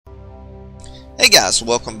Hey guys,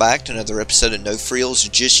 welcome back to another episode of No Frills,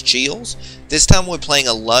 Just Chills. This time we're playing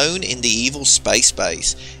Alone in the Evil Space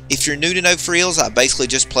Base. If you're new to No Frills, I basically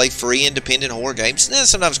just play free independent horror games.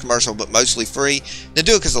 Sometimes commercial, but mostly free. Now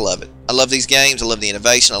do it because I love it. I love these games, I love the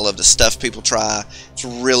innovation, I love the stuff people try. It's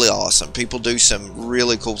really awesome. People do some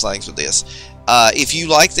really cool things with this. If you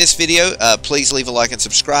like this video, please leave a like and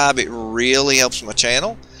subscribe. It really helps my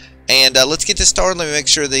channel. And let's get this started. Let me make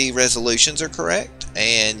sure the resolutions are correct.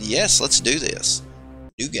 And yes, let's do this.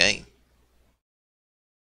 New game.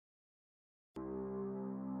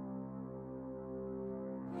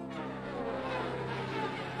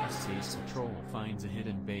 A seized patrol finds a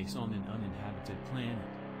hidden base on an uninhabited planet.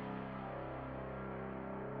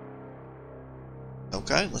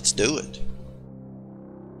 Okay, let's do it.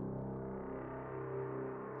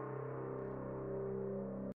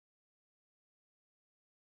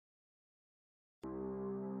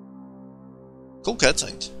 Cool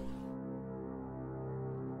cutscenes.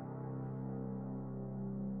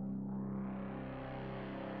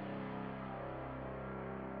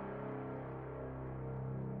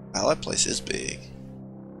 Wow, that place is big.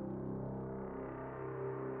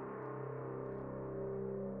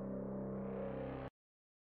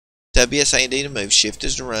 WSAD to move, shift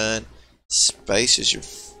is to run, space is your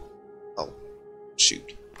oh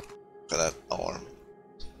shoot. For that arm.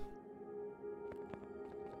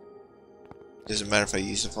 Doesn't matter if I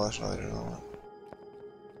use the flashlight or not.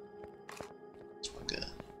 It's my gun.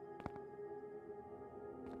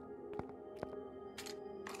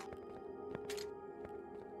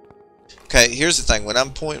 Okay, here's the thing. When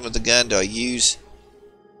I'm pointing with the gun, do I use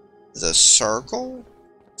the circle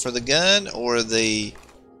for the gun or the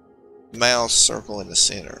mouse circle in the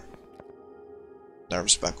center?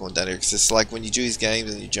 Nervous about going down here because it's like when you do these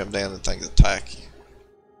games and you jump down and things attack you.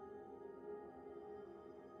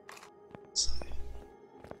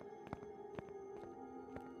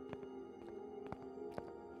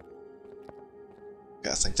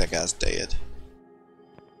 I think that guy's dead.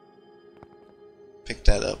 Pick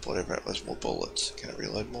that up, whatever it was. More bullets. Can I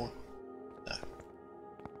reload more? No.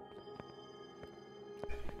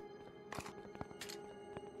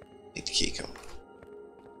 Need the key code.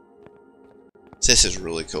 This is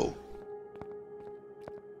really cool.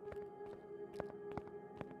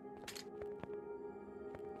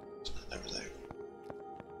 It's not over there.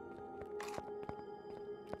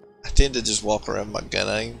 I tend to just walk around with my gun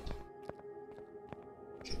aim.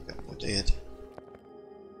 Okay, got more dead.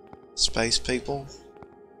 Space people.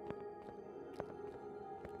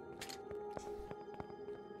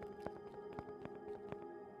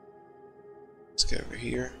 Let's go over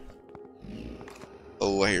here.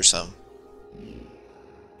 Oh, I hear something.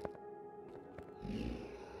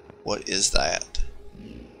 What is that?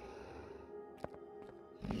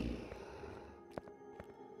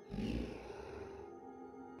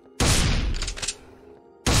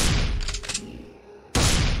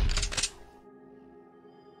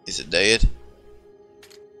 Is it dead?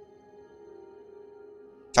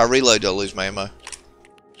 If I reload, do I lose my ammo?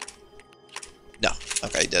 No.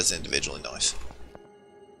 Okay, it does individually. Nice.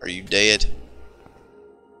 Are you dead?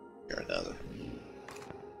 You're another.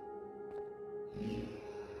 Okay,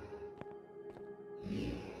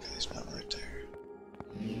 he's not right there.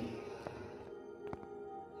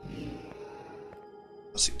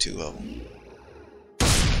 I see two of them.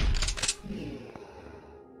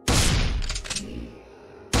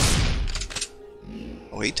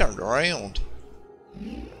 Oh, he turned around.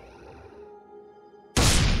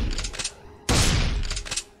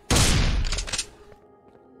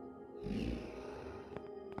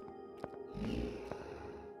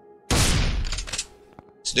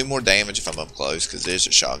 To do more damage if I'm up close, because there's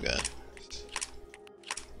a shotgun.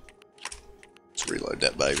 Let's reload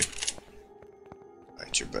that baby.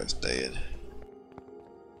 Alright, you're both dead.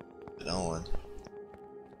 Get on.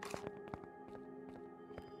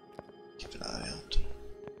 Keep an eye out.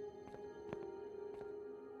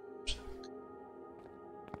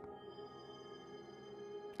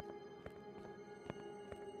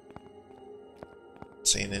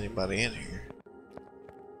 Seeing anybody in here.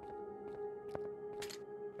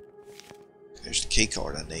 There's the key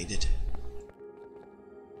card I needed.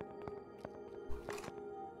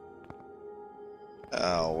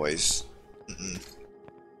 I always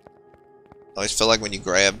feel like when you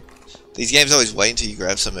grab these games, always wait until you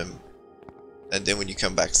grab something, and then when you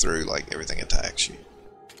come back through, like everything attacks you.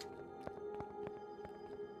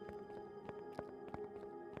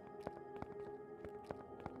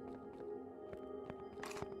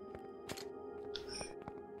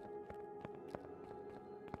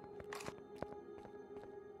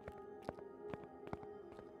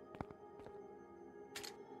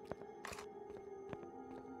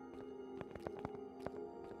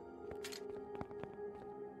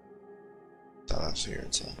 was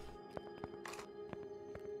hearing something.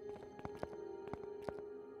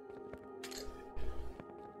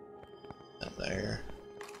 And there.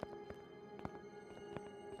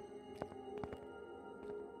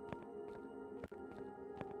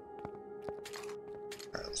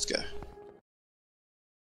 Alright, let's go.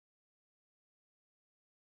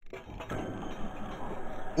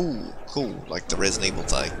 Ooh, cool. Like the Resident Evil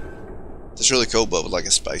thing. It's really cool, but with like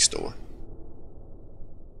a space door.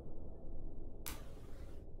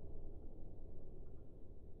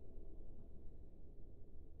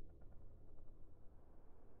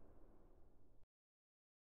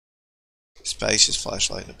 Spacious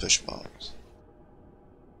flashlight and a push box.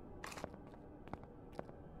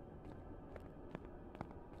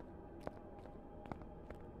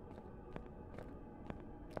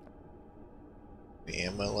 The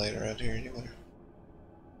ammo later out here anywhere.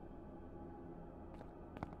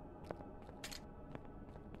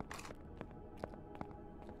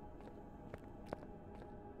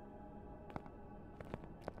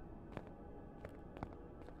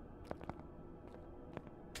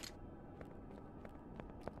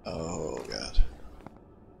 Oh god.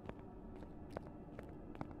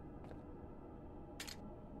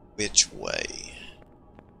 Which way?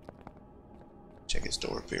 Check his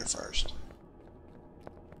door up here first.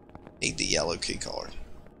 Need the yellow key card.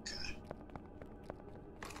 Okay.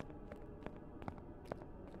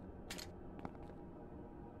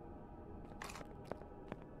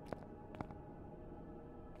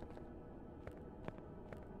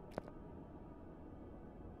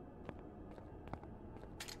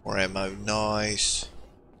 More ammo, nice.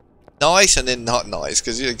 Nice and then not nice,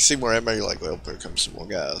 because you can see more ammo, you're like, well, here comes some more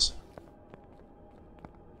guys.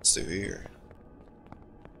 Let's do here.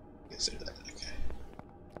 Is there that? Okay.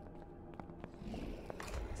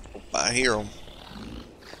 Oh, I hear them.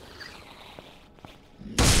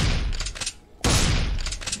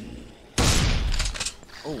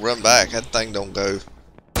 Oh, run back. That thing don't go.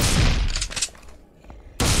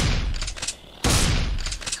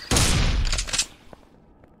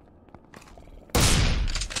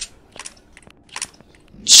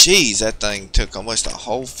 Jeez, that thing took almost a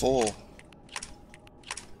whole full.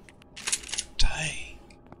 Dang.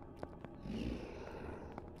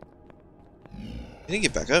 It didn't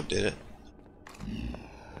get back up, did it?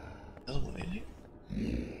 Another one in here.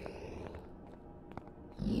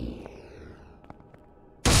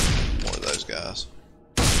 More of those guys.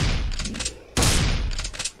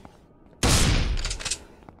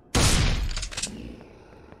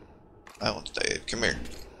 That one's dead. Come here.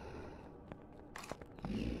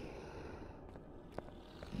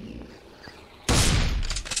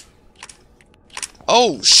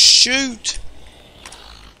 Oh shoot!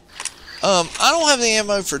 I don't have the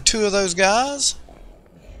ammo for 2 of those guys.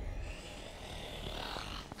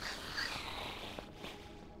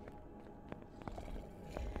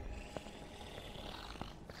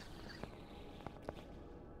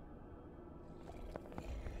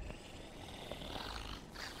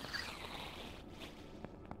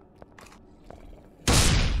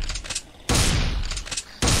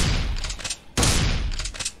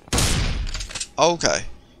 Okay.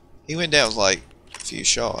 He went down with like a few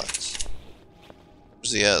shots.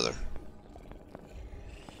 Where's the other?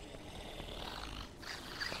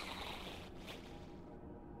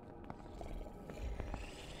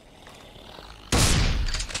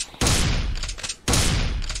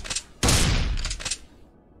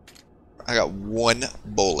 I got 1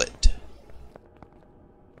 bullet.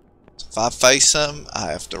 If I face something,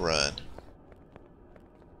 I have to run.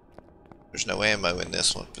 There's no ammo in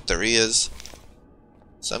this one, but there is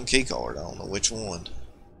some key card. I don't know which one.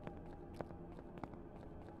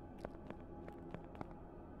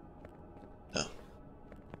 No.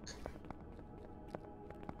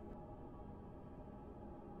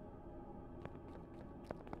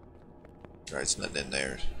 Alright, it's nothing in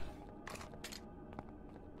there.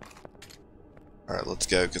 Alright, let's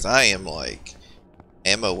go, because I am like,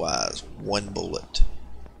 ammo wise, 1 bullet.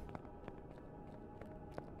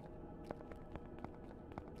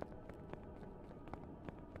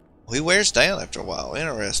 He wears down after a while.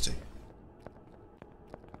 Interesting.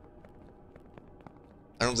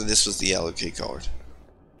 I don't think this was the yellow key card.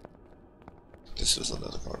 This was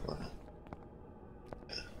another card, wasn't it?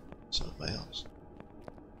 Yeah, something else.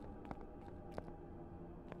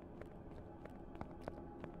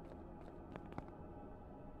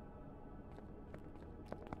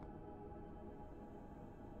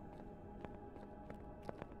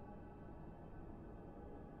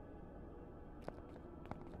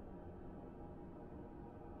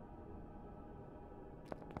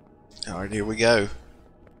 Alright, here we go.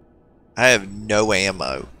 I have no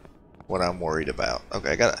ammo what I'm worried about.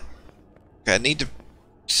 Okay, okay, I need to,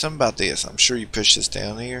 something about this. I'm sure you push this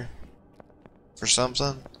down here for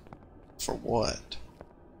something. For what?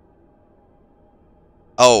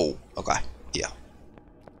 Oh, okay, yeah.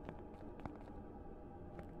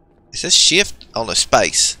 Is this shift? Oh no,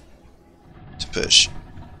 space to push.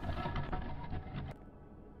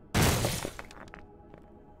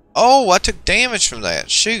 Oh, I took damage from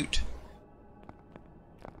that. Shoot.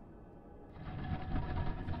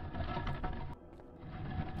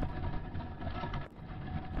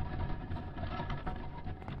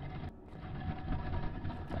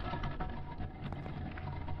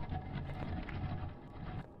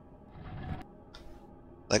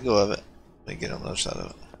 Let go of it. Let me get on the other side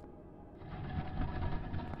of it.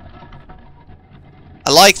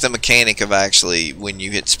 I like the mechanic of actually when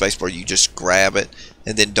you hit spacebar, you just grab it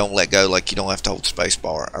and then don't let go, like you don't have to hold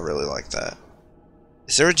spacebar. I really like that.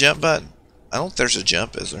 Is there a jump button? I don't think there's a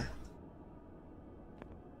jump, is there?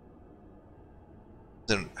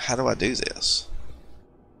 Then how do I do this?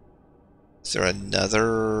 Is there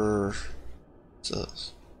another? What's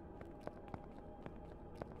this?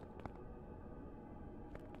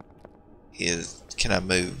 Can I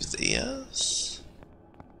move this?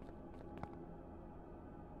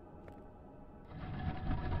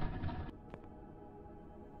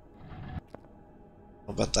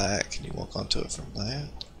 What about that? Can you walk onto it from that?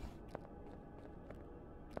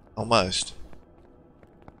 Almost.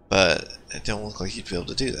 But it don't look like you'd be able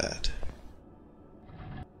to do that.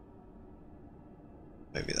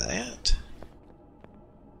 Maybe that?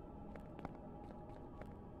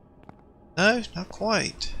 No, not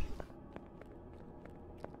quite.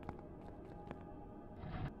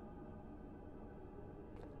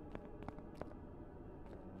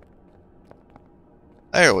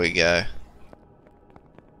 There we go.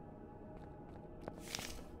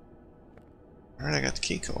 Alright, I got the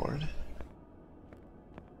key card.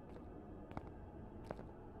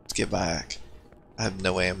 Let's get back. I have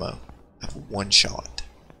no ammo. I have one shot.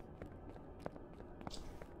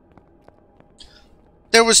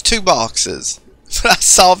 There was 2 boxes, but I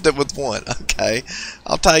solved it with 1. Okay,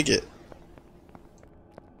 I'll take it.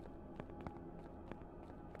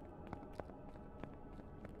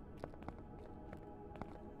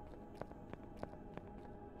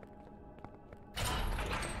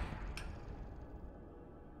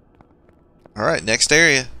 Alright, next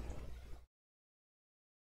area.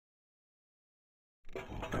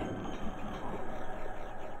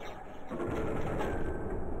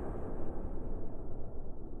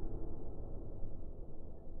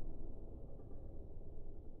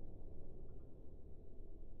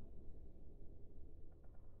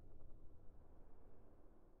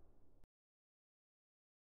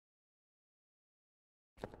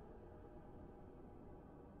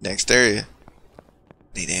 Next area.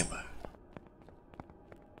 Need ammo.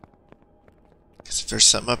 Because if there's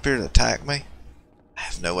something up here to attack me, I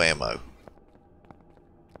have no ammo.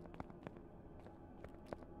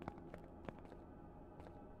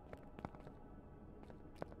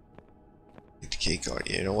 Need the key card.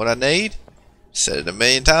 You know what I need? Said it a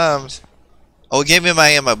million times. Oh, it gave me my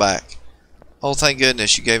ammo back. Oh, thank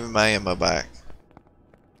goodness you gave me my ammo back.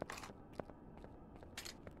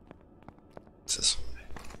 What's this way?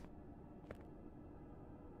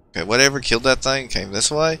 Okay, whatever killed that thing came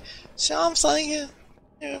this way. So I'm thinking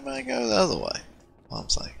it might go the other way. I'm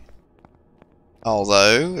thinking.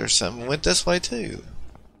 Although there's something went this way too.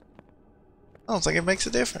 I don't think it makes a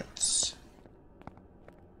difference.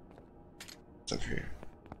 What's up here?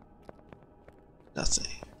 Nothing.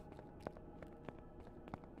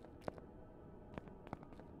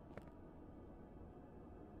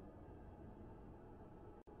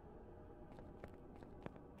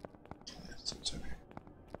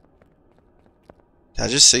 Did I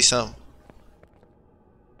just see something?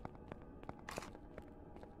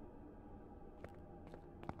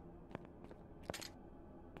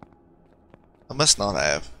 I must not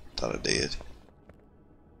have. Thought I did.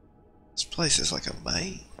 This place is like a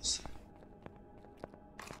maze.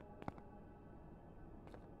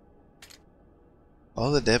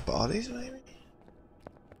 All the dead bodies, maybe?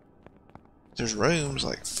 There's rooms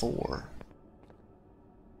like 4.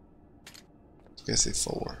 Let's go see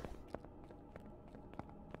 4.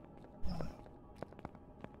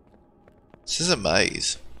 This is a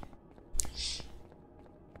maze.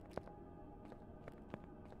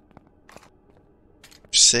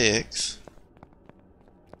 Six.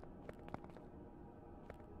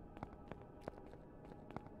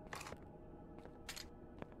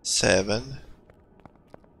 Seven.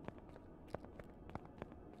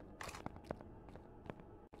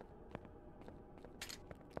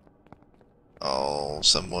 Oh, Oh,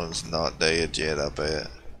 someone's not dead yet, I bet.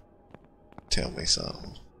 Tell me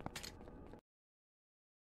something.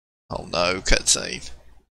 Oh no, cutscene.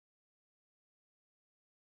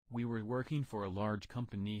 We were working for a large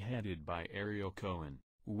company headed by Ariel Cohen,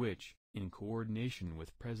 which, in coordination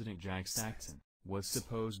with President Jack Saxon, was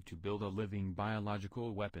supposed to build a living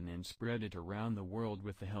biological weapon and spread it around the world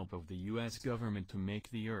with the help of the US government to make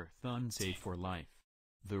the Earth unsafe for life.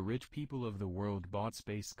 The rich people of the world bought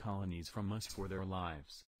space colonies from us for their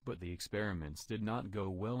lives, but the experiments did not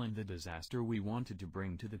go well and the disaster we wanted to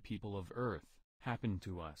bring to the people of Earth happened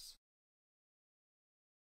to us.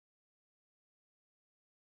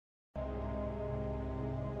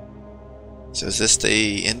 So is this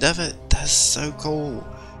the end of it? That's so cool.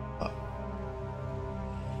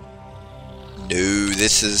 No,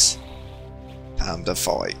 this is time to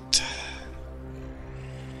fight.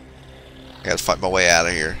 I gotta fight my way out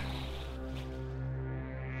of here.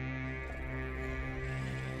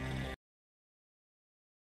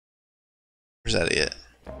 Where's that it?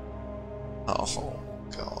 Oh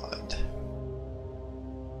god.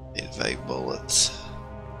 Invade bullets.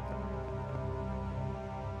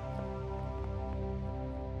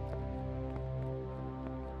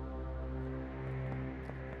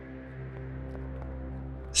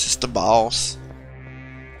 Is this the boss?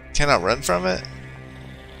 Can I run from it?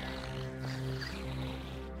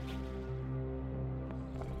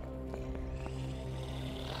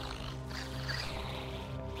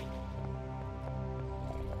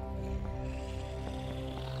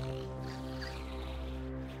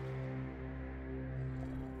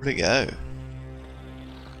 Where'd it go?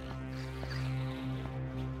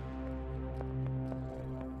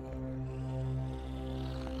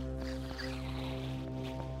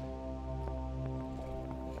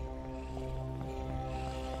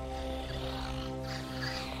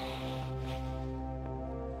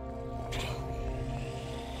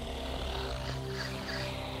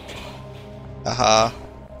 Aha.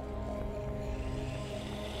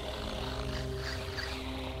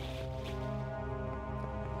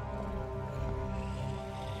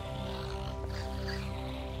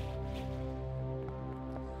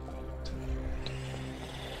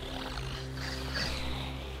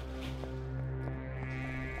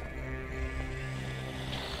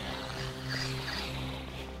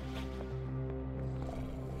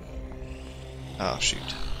 Oh shoot.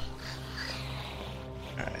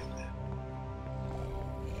 Alright.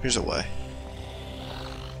 Here's a way.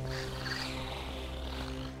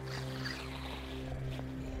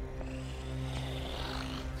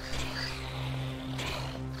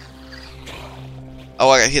 Oh,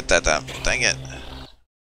 I got hit that time. Dang it.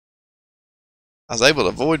 I was able to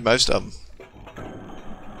avoid most of them.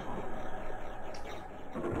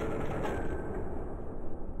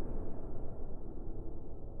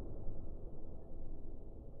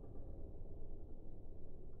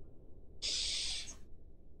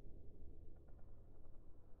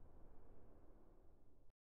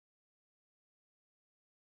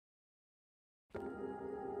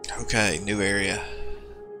 Okay, new area.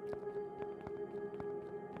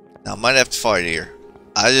 Now I might have to fight here.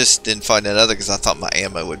 I just didn't fight that other because I thought my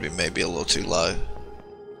ammo would be maybe a little too low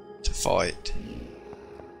to fight.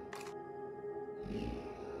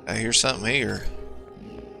 I hear something here.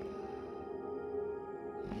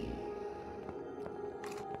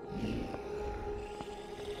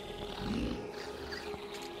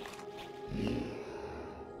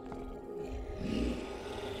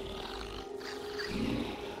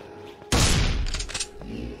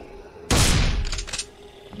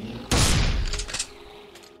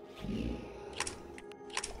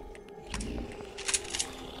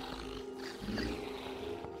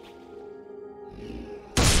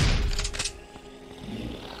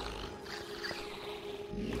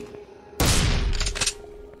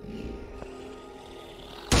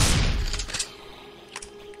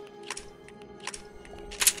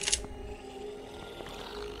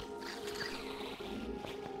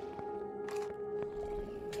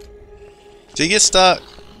 Did he get stuck?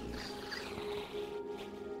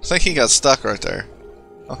 I think he got stuck right there.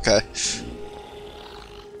 Okay.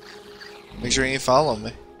 Make sure he ain't following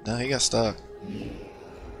me. No, he got stuck.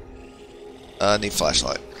 I need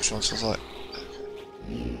flashlight. Which one's flashlight?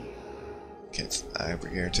 Okay. Can't. I ever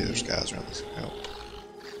guarantee there's guys around this. Help.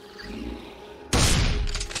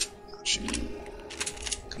 Oh, shoot.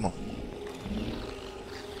 Come on.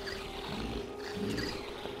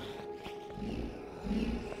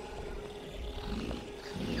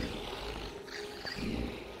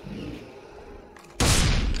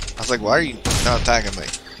 I was like, why are you not attacking me?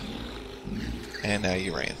 And now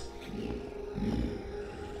you ran.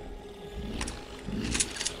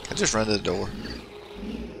 I just run to the door.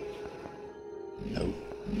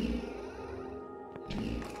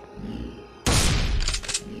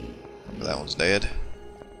 one's dead.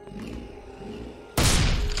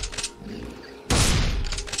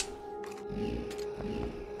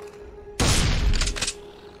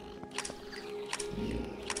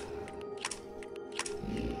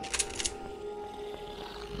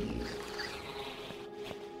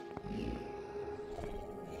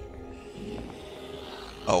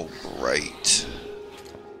 Oh, great.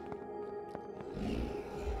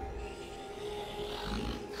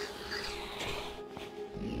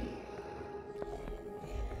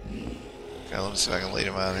 Okay, let me see if I can lead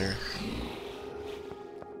him out here.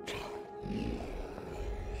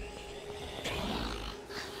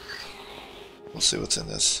 We'll see what's in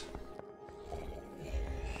this.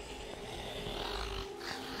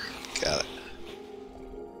 Got it.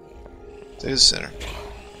 To the center.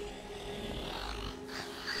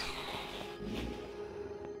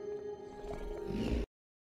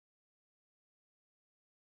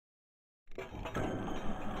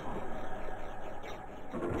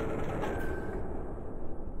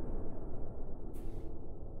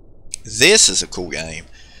 This is a cool game.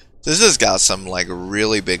 This has got some like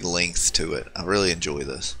really big length to it. I really enjoy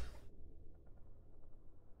this.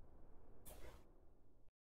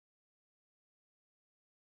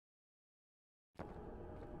 I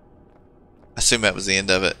assume that was the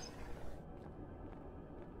end of it.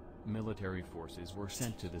 Military forces were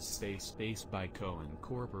sent to the space base by Cohen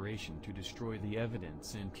Corporation to destroy the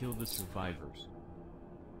evidence and kill the survivors.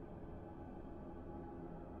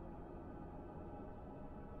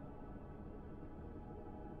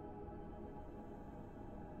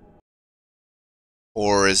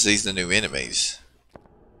 Or is these the new enemies?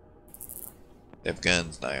 They have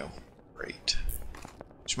guns now. Great.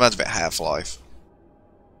 Which reminds me of Half-Life.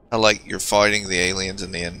 I like you're fighting the aliens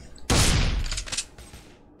and then...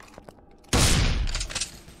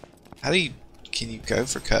 How do you... Can you go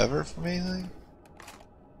for cover from anything?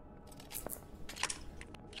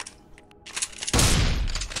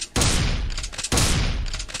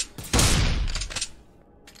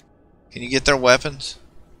 Can you get their weapons?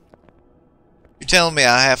 You're telling me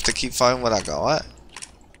I have to keep fighting what I got?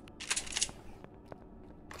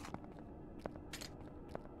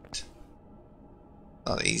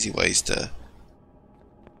 Not easy ways to...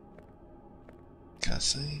 Can I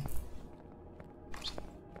see?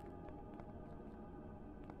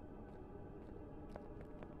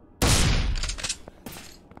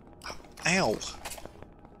 Ow!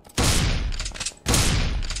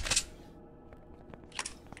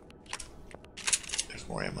 There's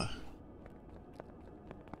more ammo.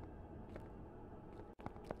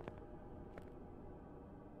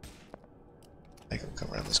 I think I'll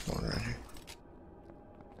come around this corner right here.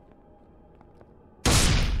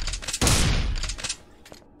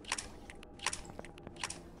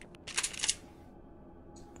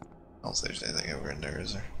 I don't think there's anything over in there,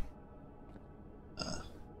 is there?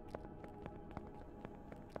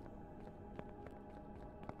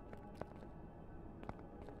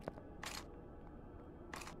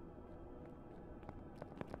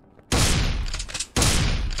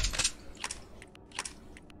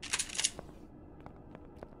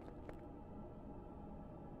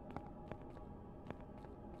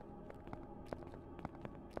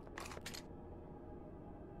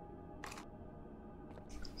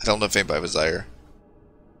 I don't know if anybody was there.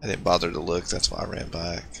 I didn't bother to look, that's why I ran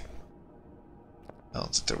back. I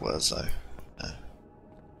don't think there was though. No.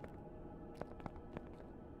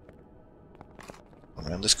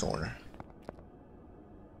 Around this corner.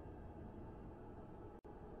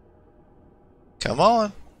 Come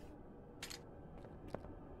on!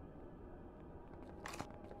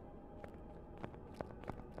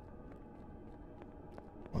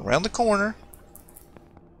 Around the corner.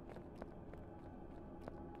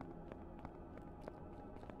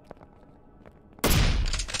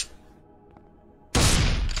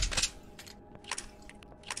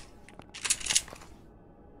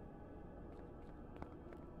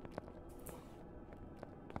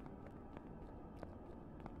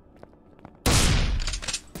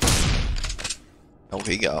 Oh,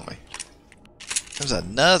 he got me. There's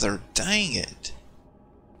another, dang it.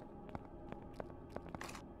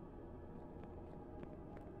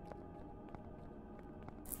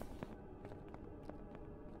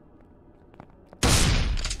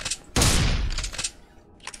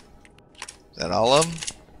 Is that all of them?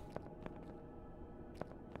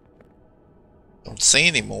 Don't see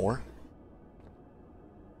any more.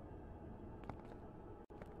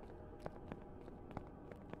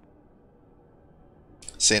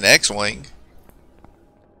 See an X-Wing.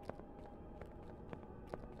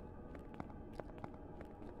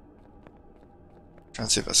 Trying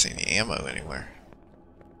to see if I see any ammo anywhere.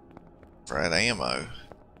 Fried ammo.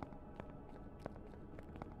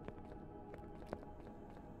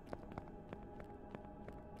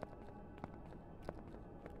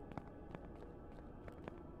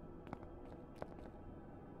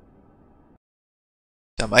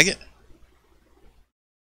 make it?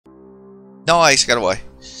 Nice, got away.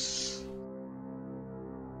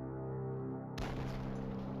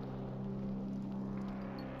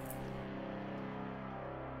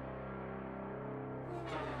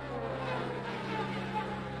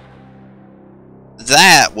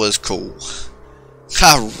 That was cool.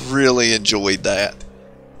 I really enjoyed that.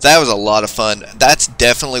 That was a lot of fun. That's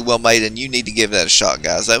definitely well made, and you need to give that a shot,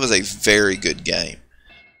 guys. That was a very good game.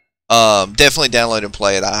 Definitely download and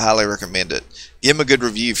play it. I highly recommend it. Give them a good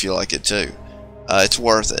review if you like it too. It's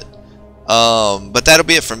worth it. But that'll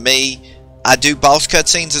be it from me. I do boss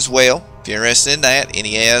cutscenes as well. If you're interested in that,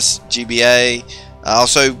 NES, GBA. I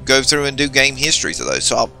also go through and do game histories of those.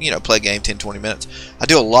 So I'll, play a game 10-20 minutes. I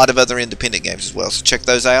do a lot of other independent games as well. So check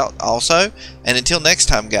those out also. And until next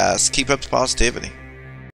time, guys, keep up the positivity.